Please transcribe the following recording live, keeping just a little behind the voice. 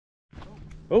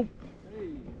Oh, Hey,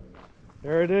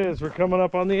 there it is. We're coming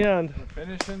up on the end. we're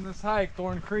finishing this hike,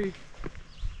 Thorn Creek.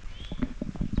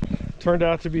 Turned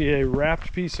out to be a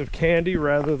wrapped piece of candy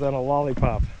rather than a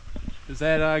lollipop. Does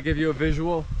that give you a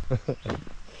visual?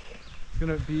 It's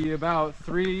gonna be about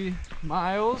 3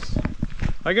 miles.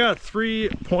 I got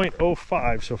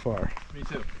 3.05 so far. Me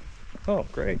too. Oh,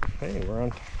 great. Hey, we're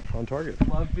on target.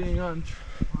 Love being on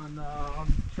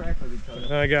track with each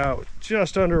other. I got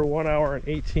just under 1 hour and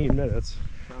 18 minutes.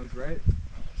 Sounds great.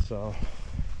 So,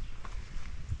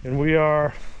 and we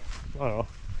are, I don't know,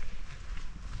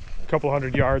 a couple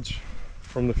hundred yards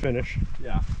from the finish.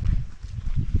 Yeah.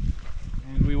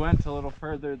 And we went a little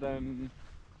further than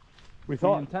We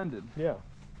thought. intended. Yeah.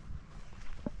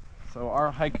 So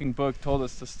our hiking book told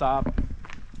us to stop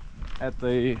at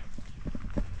the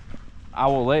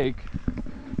Owl Lake.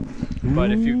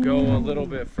 But if you go a little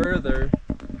bit further,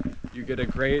 you get a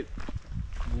great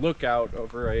lookout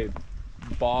over a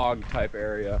bog type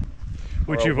area.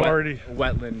 Which or you've already,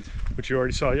 wetland. which you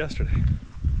already saw yesterday.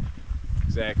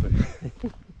 Exactly.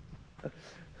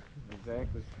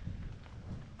 Exactly.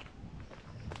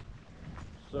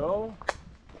 So,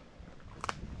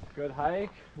 good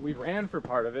hike. We ran for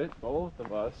part of it, both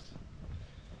of us.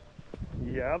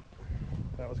 Yep.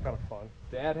 That was kind of fun.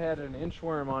 Dad had an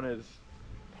inchworm on his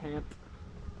pant.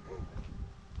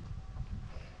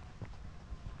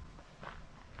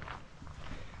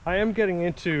 I am getting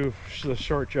into the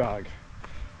short jog.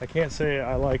 I can't say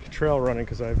I like trail running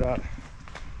because I've not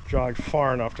jogged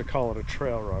far enough to call it a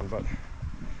trail run, but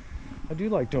I do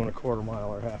like doing a quarter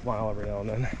mile or half mile every now and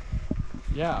then.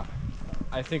 Yeah,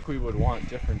 I think we would want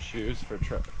different shoes for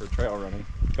trail running.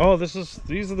 Oh, these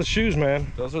are the shoes,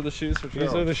 man. Those are the shoes for trail.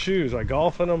 These are the shoes. I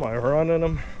golf in them, I run in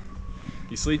them.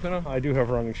 You sleep in them? I do have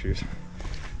running shoes.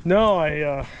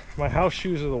 No, my house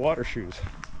shoes are the water shoes,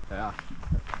 Yeah.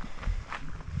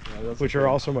 Yeah, those which good. are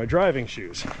also my driving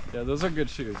shoes. Yeah, those are good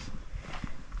shoes.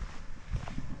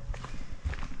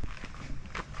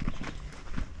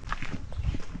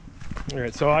 All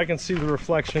right, so I can see the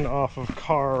reflection off of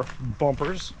car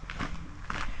bumpers.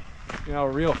 You know,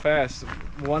 real fast,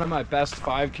 one of my best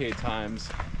 5K times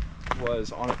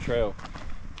was on a trail.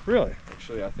 Really?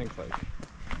 Actually, I think like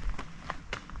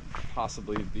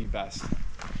possibly the best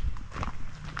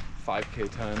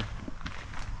 5K time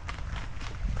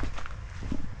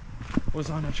was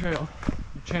on a trail.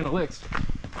 Channel Licks.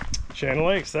 Channel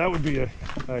Lakes, that would be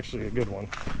actually a good one.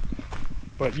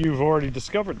 But you've already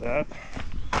discovered that.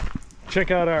 Check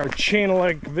out our Channel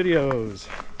Lake videos.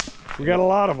 We got a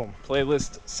lot of them.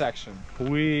 Playlist section.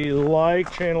 We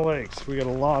like Channel Lakes. We got a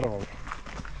lot of them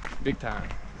Big time.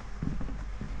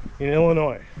 in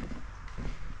Illinois.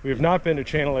 We have not been to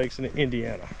Channel Lakes in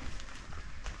Indiana.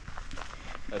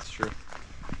 That's true.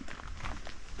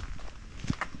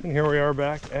 And here we are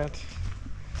back at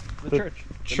The church.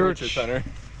 The church. nature center.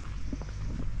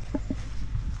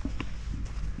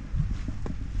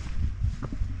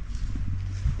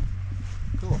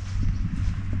 Cool.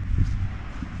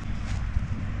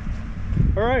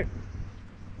 All right.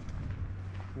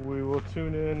 We will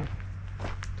tune in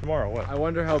tomorrow. What? I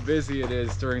wonder how busy it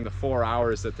is during the 4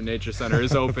 hours that the nature center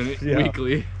is open Yeah.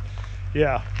 weekly.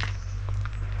 Yeah.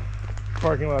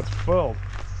 Parking lot's full.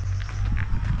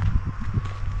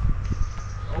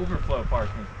 Overflow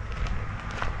parking.